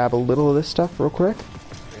 Let me grab a little of this stuff real quick.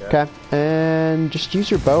 Okay. And just use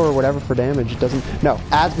your bow or whatever for damage. It doesn't. No,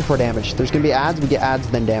 adds before damage. There's gonna be adds. We get adds,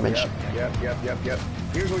 then damage. Yep.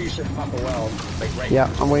 Here's where you should pop a well. Like right Yeah,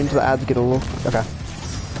 I'm waiting for the ads to get a little. Okay.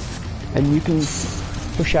 And you can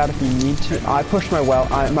push out if you need to. I pushed my well.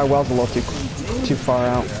 My well's a little too far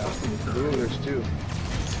out. Yeah. Ooh, there's two.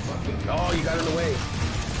 Oh, you got in the way.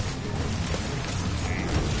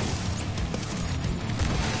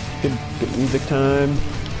 Good music time.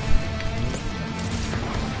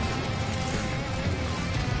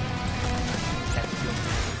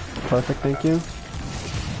 Perfect, thank you.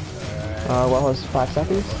 Well has 5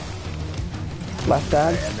 seconds. Left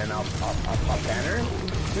ad. And then I'll pop banner.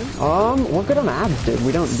 We're good on ads, dude.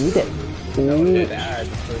 We don't need it. No, Ooh. it add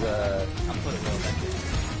for the. I'm putting it over.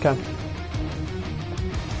 Okay.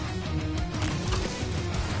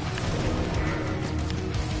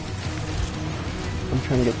 I'm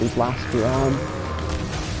trying to get these last few on.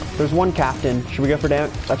 There's one captain. Should we go for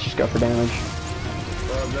damage? Let's just go for damage.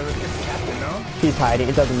 Well, there's a captain, no? He's hiding.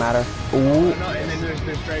 It doesn't matter. Ooh. No, and then there's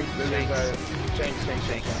strength. There's Shanks.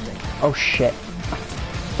 Oh shit.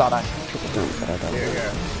 Thought I triple jumped, but I don't.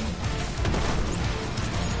 Here.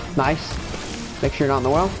 Nice. Make sure you're not in the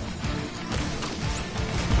well.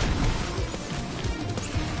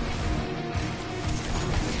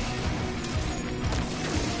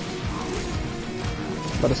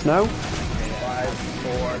 Let us know.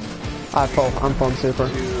 5, 4. I'm full and super.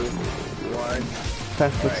 2, 1.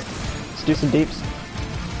 Okay, let's do some deeps.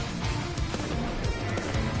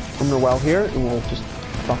 I'm gonna well here, and we'll just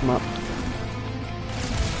fuck them up.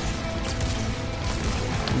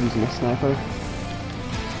 I'm using a sniper.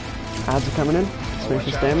 Ads are coming in. Let's finish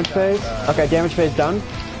this damage phase. Okay, damage phase done.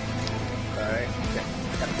 Alright.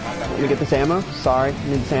 Let me get this ammo. Sorry,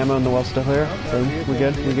 need this ammo and the well's still here. Boom. We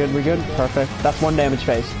good. Perfect. That's one damage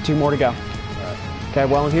phase. 2 more to go. Okay,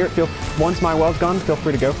 well in here. Once my well's gone, feel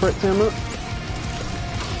free to go for it, Sandlot.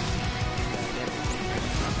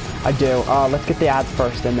 I do. Let's get the ads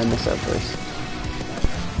first and then the servers.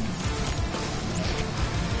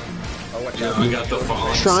 Yeah, we got the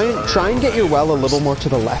falling Try and get your well a little more to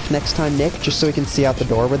the left next time, Nick, just so we can see out the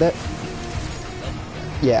door with it.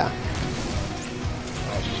 Yeah.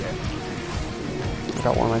 I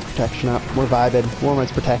got Warmight's protection up. We're vibing.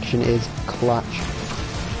 Warmight's protection is clutch.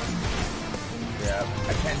 Yeah,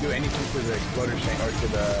 I can't do anything to the exploder shank or to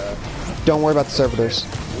the... Don't worry about the servitors.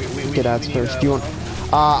 Get ads first. Do you want...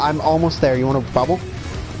 I'm almost there. You want a bubble?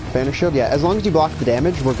 Banner shield? Yeah, as long as you block the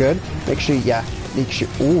damage, we're good. Make sure, yeah. Make sure...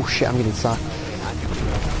 Ooh, shit, I'm getting sucked.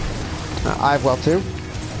 I have well, too.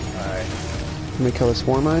 Alright. Let me kill this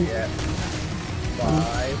Warmind. Yeah.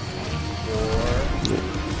 5, 4, 3,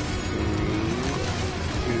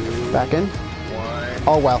 2... Back in. 1...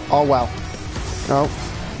 All well. Oh,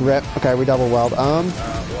 rip. Okay, we double weld. well,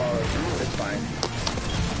 it's fine.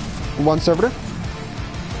 One servitor.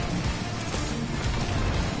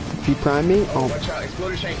 If you prime me, oh. Watch out,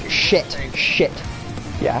 exploder shank. Shit.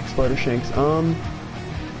 Yeah, exploder shanks. Okay.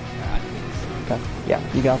 Yeah,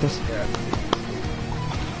 you got this. Yeah.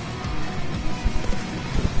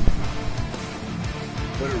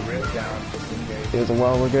 Put a rip down just in case. There's a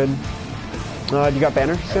well, we're good. You got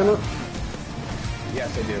banner, Sandlot?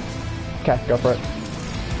 Yes, I do. Okay, go for it.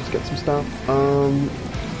 Let's get some stuff.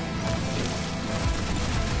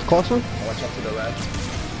 Close one? Watch out to the left.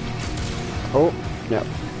 Oh, yep.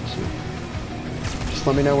 Just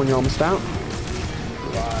let me know when you're almost out.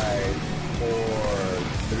 5, 4,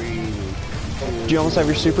 3, 2... Do you almost have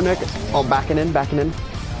your super, Nick? Oh, backing in. Almost.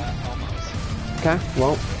 Okay,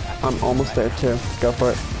 well, I'm almost there too. Go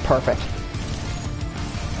for it. Perfect.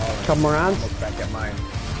 Couple more ads. Look back at mine.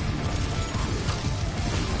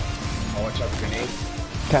 I'll watch out for grenade.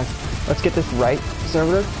 Okay, let's get this right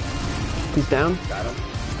servitor. He's down. Got him.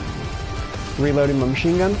 Reloading my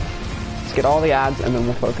machine gun. Let's get all the ads and then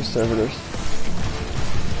we'll focus servitors.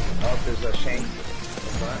 Oh, there's a shank in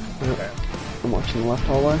front. Yep. Okay. I'm watching the left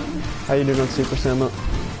hallway. How you doing on Super, Sandlot?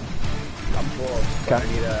 I'm full. Okay. I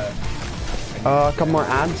need a... A couple more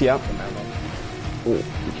ads, yep. Ooh.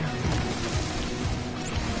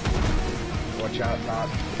 Watch out, top.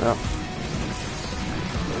 Yep.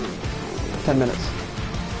 10 minutes.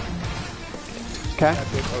 Okay.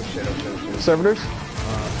 Oh shit. Servitors.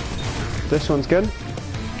 This one's good.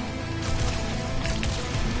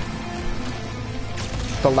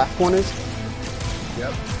 The left one is.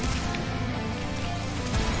 Yep.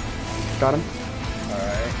 Got him.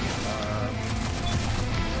 Alright.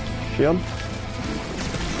 Shield.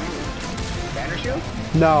 Banner shield?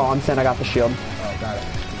 No, I'm saying I got the shield. Oh, got it.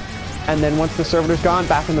 And then once the servitor's gone,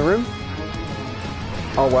 back in the room.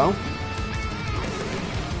 Oh well.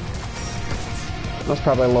 That's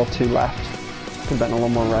probably a little too left. Could have been a little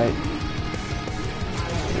more right.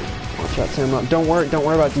 Watch out, Sandlot. Don't worry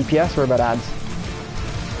about DPS, worry about ads.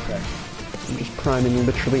 Okay. I'm just priming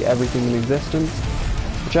literally everything in existence.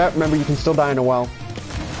 Watch out, remember you can still die in a well.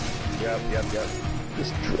 Yep.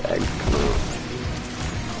 Just drag, come on.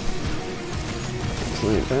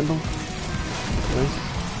 Excellent vandal. Nice.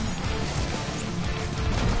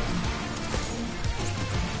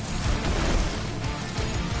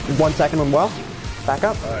 One second on well. Back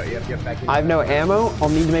up. Yep, back in. I have no ammo. I'll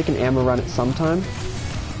need to make an ammo run at some time.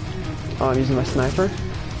 I'm using my sniper.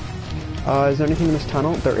 Is there anything in this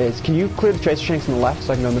tunnel? There is. Can you clear the tracer shanks on the left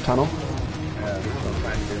so I can go in the tunnel? Yeah, that's what I'm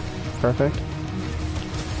trying to do. Perfect.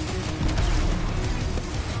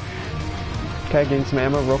 Okay, getting some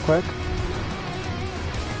ammo real quick.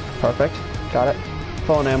 Perfect. Got it.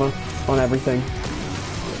 Full on ammo on everything.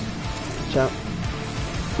 Watch out.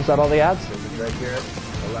 Is that all the ads? There's right here.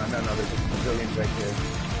 Oh, no, there's civilians right here.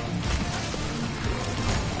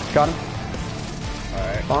 Got him.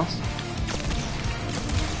 Alright. Boss.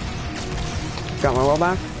 Got my well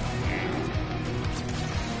back.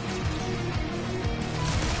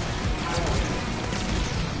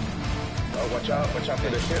 Oh, watch out for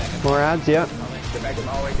the ship. More ads, yeah. Get back in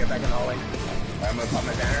the hallway, get back in the hallway. Alright, I'm gonna pop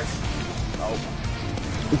my banner. Oh.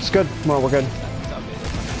 It's good. Well, we're good.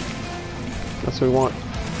 That's what we want.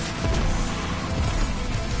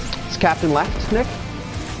 Is Captain left, Nick?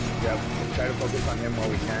 Yep. Try to focus on him while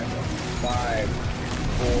we can. 5,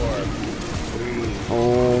 4, 3,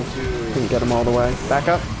 Oh, 2. couldn't get him all the way. Back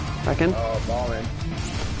up. Back in. Oh, ballin'.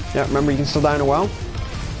 Yeah, remember you can still die in a well.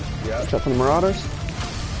 Yep. Watch out for the marauders.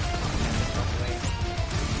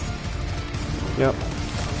 Yep.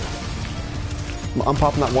 I'm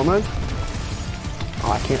popping that war mine.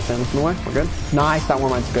 Oh, I can't stand this in the way. We're good. Nice, that war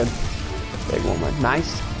mine's good. Big war mine.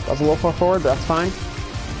 Nice. That was a little far forward, but that's fine.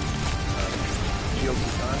 Shield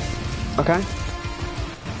is on. Okay.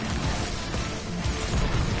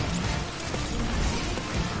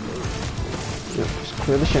 Yep, just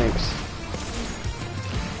clear the shanks.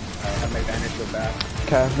 I have my banner shield back.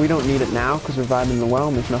 Okay, we don't need it now because we're vibing in the well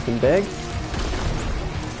and there's nothing big.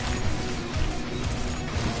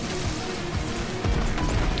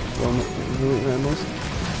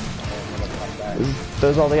 Is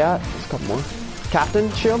those all they got? There's a couple more. Captain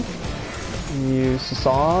shield. Use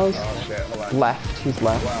saws. Oh shit, hold on. Left. He's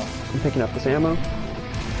left. Wow. I'm picking up this ammo.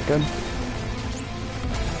 Good.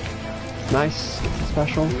 Nice. Get some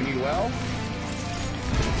special. Do we need well?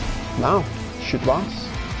 No. Shoot the boss.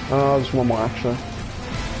 There's one more actually.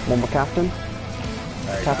 One more captain.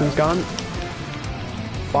 Right, Captain's gone.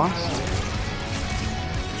 Boss.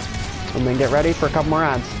 And then get ready for a couple more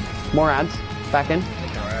ads. More ads. Back in.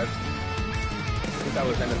 Alright. I think that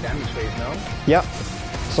was in the damage phase, no? Yep.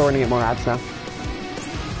 So we're gonna get more ads now.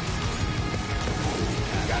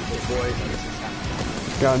 Got this, boys.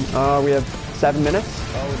 Gun. We have 7 minutes.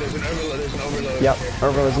 Oh, there's an overload. Yep. Here.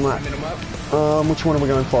 Overload's in Timing that. them up. Which one are we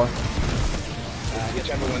going for?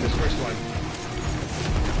 Whichever one, this first one.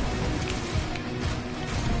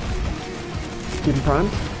 Keep him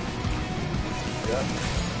primed. Yep.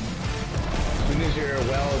 As soon as your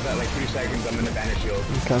well is at like 3 seconds, I'm in the banner shield.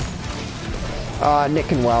 Okay. Nik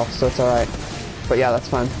can well, so it's alright. But yeah, that's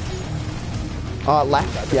fine.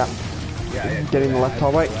 Left. Yeah. Yeah. Getting the left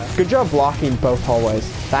hallway. Good job blocking both hallways.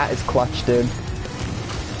 That is clutch, dude.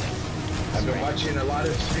 I've been watching a lot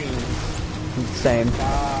of streams. Same.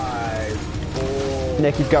 5, 4.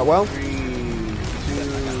 Nick, you've got well? 3, 2.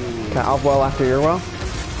 Okay, I'll well after your well. Ooh.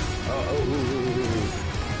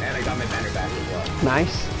 And I got my banner back as well.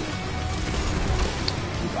 Nice.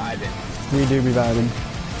 Vibing. We do be vibing.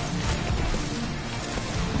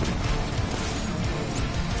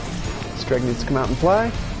 Streg needs to come out and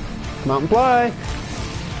play. Come out and play.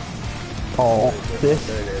 Oh, There it is.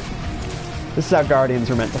 this is how Guardians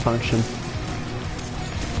are meant to function.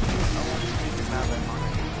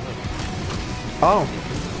 Oh.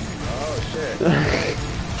 Oh shit.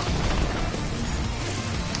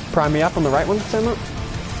 Prime me up on the right one, Sandlot.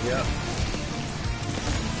 Yep.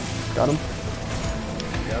 Got him.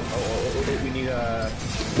 Yep. Oh, we need a.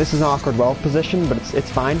 This is an awkward well position, but it's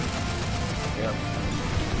fine. Yep.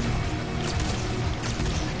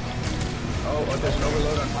 Oh, there's an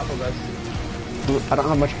overload on top of us. I don't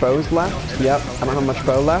have much bows left. Yep, I don't have much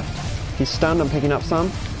bow left. He's stunned, I'm picking up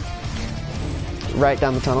some. Right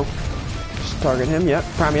down the tunnel. Just target him, yep.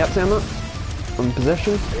 Prime me up, Sandlot. I'm in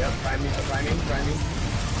position. Yep, prime me.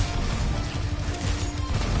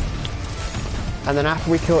 And then after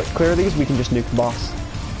we clear these, we can just nuke the boss.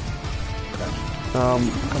 How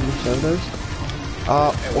many servers?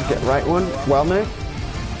 We'll get right one. Well, Nick.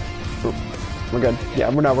 Oh, we're good. Yeah,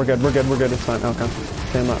 we're good. It's fine. Okay.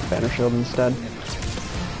 Sandlot banner shield instead.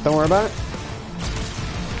 Don't worry about it.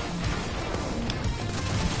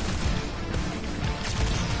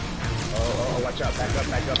 Oh, watch out. Back up.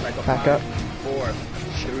 Back up. 4,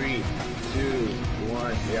 3, 2,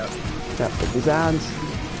 1. Yep. Yep, get these ads.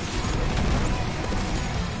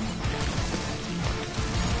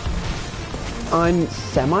 I'm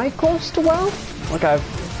semi-close to well. Like I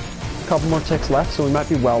have a couple more ticks left, so we might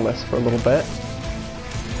be well-less for a little bit.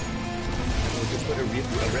 We'll just put a rip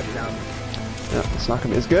down. Yeah, it's not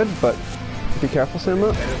gonna be as good, but be careful,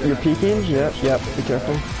 Sandlot. You're peeking. Yep, be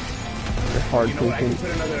careful. You're hard You know what? I peeking. can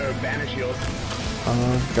put another banner shield.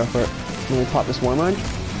 Go for it. Let me pop this war mine.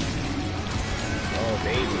 Oh,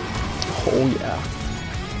 baby. Oh yeah.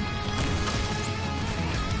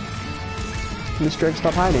 Mr. Drake,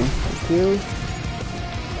 stop hiding. Thank you.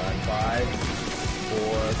 5, 4,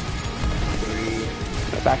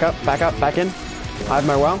 3. Back up, back in. I have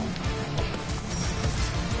my well.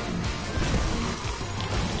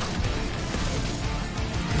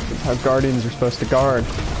 That's how guardians are supposed to guard.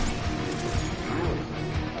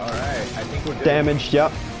 Alright, I think we're good. Damaged,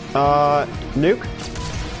 yep. Nuke.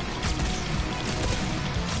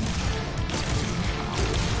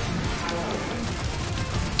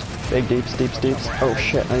 Big deeps. Oh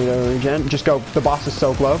shit, I need a regen. Just go, the boss is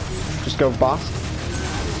so low. Just go boss.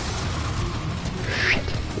 Shit,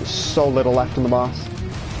 there's so little left in the boss.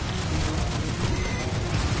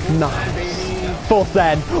 Nice. Full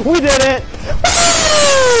send. We did it!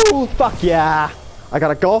 Woo! Fuck yeah. I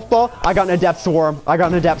got a golf ball. I got an adept swarm.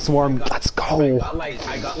 Let's go.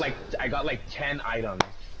 I got like 10 items.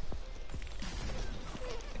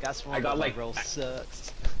 I got like roll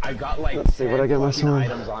sucks. I got like Let's see what I get my swarm.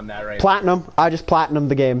 items on that right Platinum. I just platinumed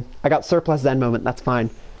the game. I got surplus Zen moment. That's fine.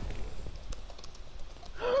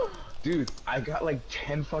 Dude, I got like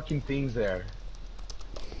 10 fucking things there.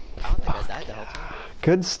 I don't think I died the whole time.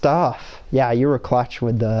 Good stuff. Yeah, you were clutch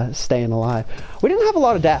with the staying alive. We didn't have a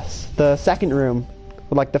lot of deaths. The second room,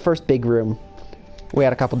 like the first big room, we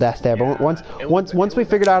had a couple deaths there. Yeah, But once we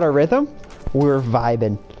figured out our rhythm, we were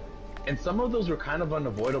vibing. And some of those were kind of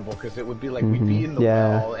unavoidable because it would be like we'd be in the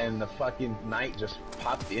well and the fucking knight just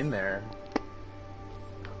popped in there.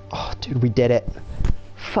 Oh, dude, we did it.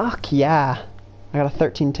 Fuck yeah. I got a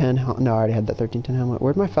 1310 helmet. No, I already had that 1310 helmet.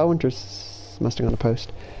 Where'd my Fellwinter's? Must have gone to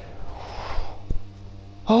post.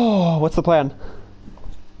 Oh, what's the plan?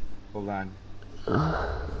 Hold on.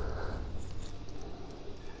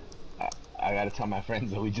 I gotta tell my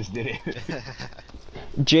friends that we just did it.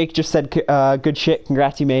 Jake just said, good shit,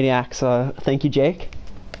 congrats you maniacs. Thank you, Jake.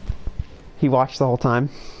 He watched the whole time.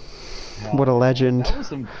 What a legend.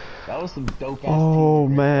 That was some dope ass Oh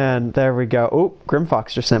man, there we go. Oh,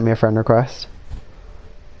 Grimfox just sent me a friend request.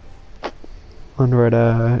 Wonder what,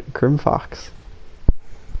 Grimfox.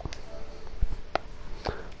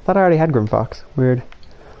 Thought I already had Grimfox.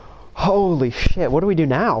 Holy shit, what do we do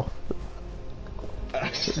now? I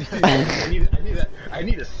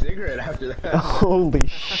need a cigarette after that. Holy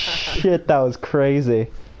shit, that was crazy.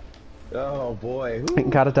 Oh boy.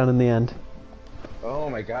 Got it done in the end. Oh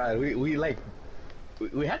my god, we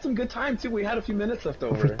had some good time too. We had a few minutes left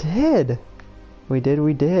over. We did.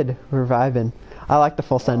 We're vibing. I like the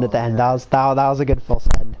full send at the end. That was a good full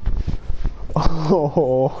send.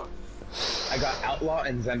 Oh. I got Outlaw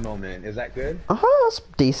and Zen Moment. Is that good? That's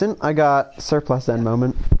decent. I got surplus Zen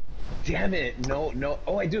Moment. Damn it! No.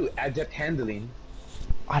 Oh, I do. Adept Handling.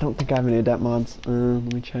 I don't think I have any adept mods.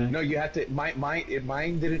 Let me check. No, you have to.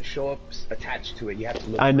 Mine didn't show up attached to it. You have to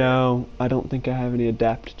look. I know. I don't think I have any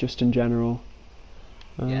adept, just in general.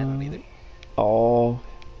 Yeah, I don't either. Oh.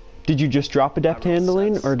 Did you just drop adept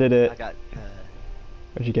handling, or did it? I got.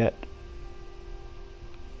 What'd you get?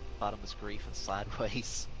 Bottomless grief and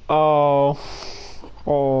sideways. Oh.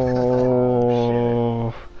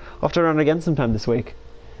 I'll have to run it again sometime this week.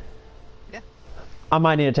 Yeah. I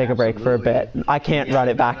might need to take a break for a bit. I can't run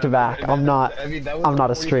it back to back. I'm not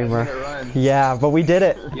a streamer. Yeah, but we did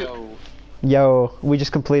it. Yo, we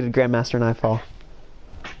just completed Grandmaster Nightfall.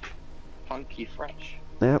 Funky fresh.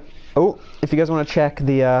 Yep. Oh, if you guys want to check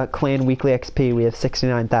the clan weekly XP, we have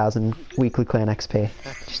 69,000 weekly clan XP.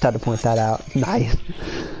 Just had to point that out. Nice.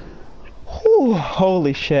 Ooh,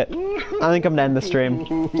 holy shit. I think I'm gonna end the stream.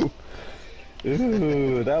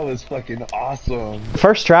 Ooh, that was fucking awesome.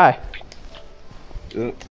 First try.